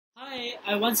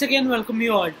I once again welcome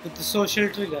you all to the Social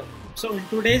Trigger. So in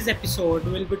today's episode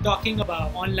we'll be talking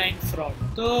about online fraud.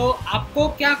 तो आपको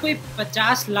क्या कोई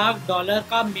 50 lakh dollar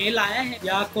का mail आया है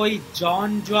या कोई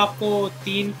जॉन जो आपको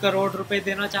 3 करोड़ रुपए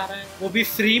देना चाह रहा है वो भी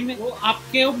फ्री में? वो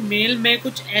आपके मेल में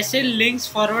कुछ ऐसे लिंक्स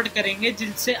फॉरवर्ड करेंगे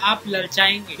जिनसे आप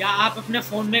ललचाएंगे या आप अपने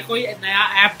फोन में कोई नया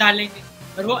ऐप डालेंगे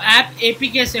और वो ऐप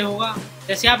एपीके से होगा।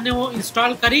 जैसे आपने वो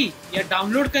इंस्टॉल करी या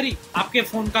डाउनलोड करी, आपके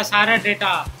फोन का सारा डेटा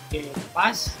आपके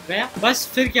पास गया, बस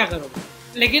फिर क्या करोगे?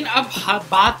 लेकिन अब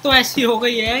बात तो ऐसी हो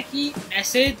गई है कि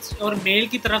मैसेज और मेल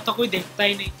की तरफ तो कोई देखता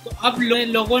ही नहीं। तो अब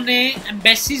लोगों ने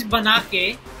एम्बेसीज बना के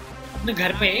अपने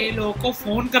घर पे लोगों को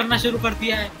फोन करना शुरू कर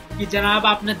दिया है कि जनाब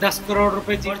आपने 10 करोड़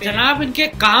रुपए जीते। जनाब इनके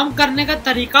काम करने का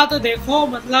तरीका तो देखो,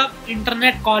 मतलब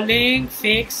internet calling,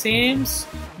 fake CIMS,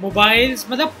 mobiles,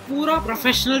 मतलब पूरा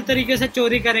प्रोफेशनल तरीके से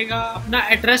चोरी करेगा। अपना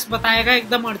एड्रेस बताएगा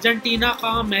एकदम अर्जेंटीना का,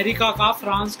 अमेरिका का,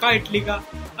 फ्रांस का, इटली का।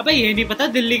 अबे ये नहीं पता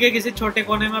दिल्ली के किसी छोटे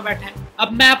कोने में बैठा है।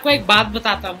 अब मैं आपको एक बात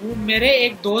बताता हूँ, मेरे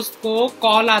एक दोस्त को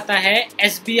कॉल आता है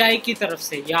एसबीआई की तरफ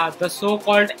से, या the so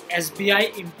called SBI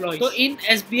employ. तो इन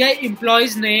एसबीआई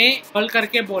एम्प्लॉयज ने कॉल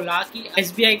करके बोला कि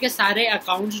एसबीआई के सारे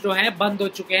अकाउंट्स जो हैं बंद हो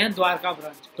चुके हैं द्वारका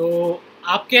ब्रांच। तो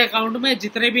आपके अकाउंट में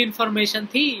जितने भी इंफॉर्मेशन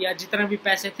थी या जितने भी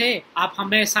पैसे थे, आप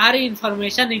हमें सारी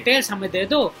इंफॉर्मेशन डिटेल्स हमें दे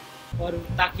दो और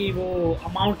ताकि वो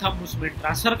अमाउंट हम उसमें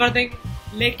ट्रांसफर कर देंगे।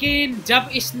 लेकिन जब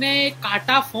इसने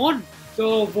काटा फोन तो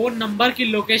वो नंबर की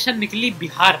लोकेशन निकली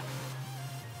बिहार।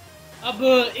 अब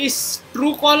इस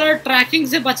ट्रू कॉलर ट्रैकिंग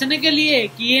से बचने के लिए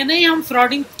कि ये नहीं हम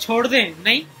फ्रॉडिंग छोड़ दें,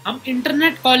 नहीं, हम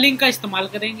इंटरनेट कॉलिंग का इस्तेमाल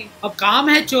करेंगे। अब काम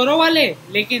है चोरों वाले,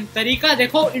 लेकिन तरीका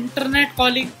देखो, इंटरनेट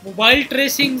कॉलिंग, मोबाइल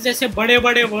ट्रेसिंग जैसे बड़े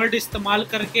बड़े वर्ड इस्तेमाल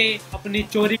करके अपनी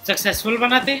चोरी सक्सेसफुल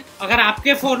बनाते हैं। अगर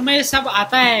आपके फोन में सब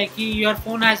आता है कि your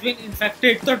phone has been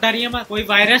infected तो डरिए मत, कोई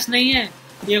वायरस नहीं है,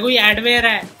 ये कोई एडवेयर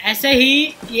है। ऐसे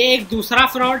ही ये एक दूसरा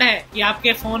फ्रॉड है कि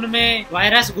आपके फोन में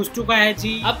वायरस घुस चुका है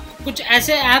जी। अब कुछ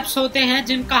ऐसे ऐप्स होते हैं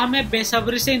जिनका हमें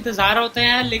बेसब्री से इंतजार होते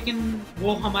हैं, लेकिन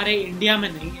वो हमारे इंडिया में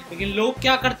नहीं है। लेकिन लोग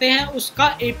क्या करते हैं,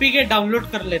 उसका एपीके डाउनलोड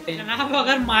कर लेते हैं। जनाब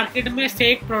अगर मार्केट में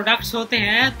फेक प्रोडक्ट्स होते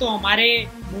हैं तो हमारे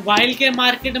मोबाइल के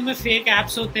मार्केट में फेक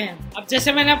ऐप्स होते हैं। अब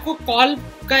जैसे मैंने आपको कॉल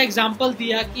का एग्जांपल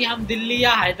दिया कि हम दिल्ली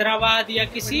या हैदराबाद या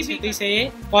किसी भी सिटी से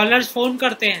कॉलर्स फोन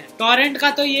करते हैं। टॉरेंट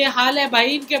का तो ये हाल है भाई,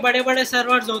 इनके बड़े बड़े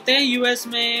सर्वर्स होते हैं यूएस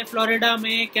में, फ्लोरिडा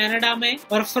में, कनाडा में,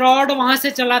 और फ्रॉड वहां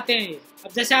से चलाते हैं।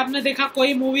 अब जैसे आपने देखा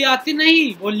कोई मूवी आती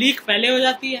नहीं, वो लीक पहले हो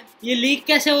जाती है। ये लीक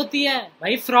कैसे होती है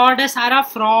भाई? फ्रॉड है, सारा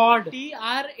fraud.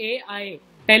 TRAI,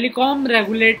 telecom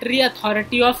regulatory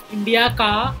authority of India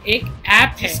का एक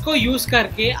ऐप है। इसको यूज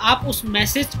करके आप उस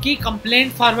मैसेज की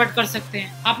कंप्लेंट फॉरवर्ड कर सकते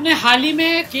हैं। आपने हाल ही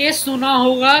में केस सुना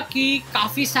होगा कि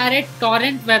काफी सारे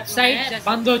टॉरेंट वेबसाइट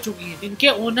बंद हो चुकी हैं, इनके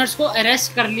ओनर्स को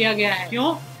अरेस्ट कर लिया गया है।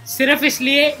 क्यों? सिर्फ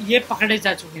इसलिए ये पकड़े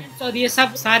जा चुके हैं। तो ये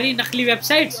सब सारी नकली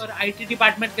वेबसाइट्स और आईटी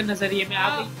डिपार्टमेंट के नजरिए में आ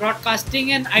गई।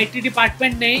 ब्रॉडकास्टिंग एंड आईटी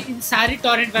डिपार्टमेंट ने इन सारी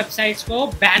टॉरेंट वेबसाइट्स को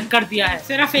बैन कर दिया है।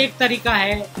 सिर्फ एक तरीका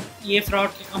है ये फ्रॉड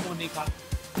के कम होने का,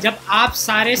 जब आप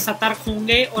सारे सतर्क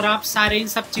होंगे और आप सारे इन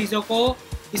सब चीजों को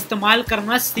इस्तेमाल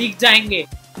करना सीख जाएंगे।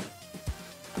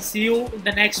 See you in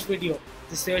the next video.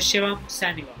 This is Shivam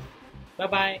signing off. Bye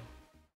bye.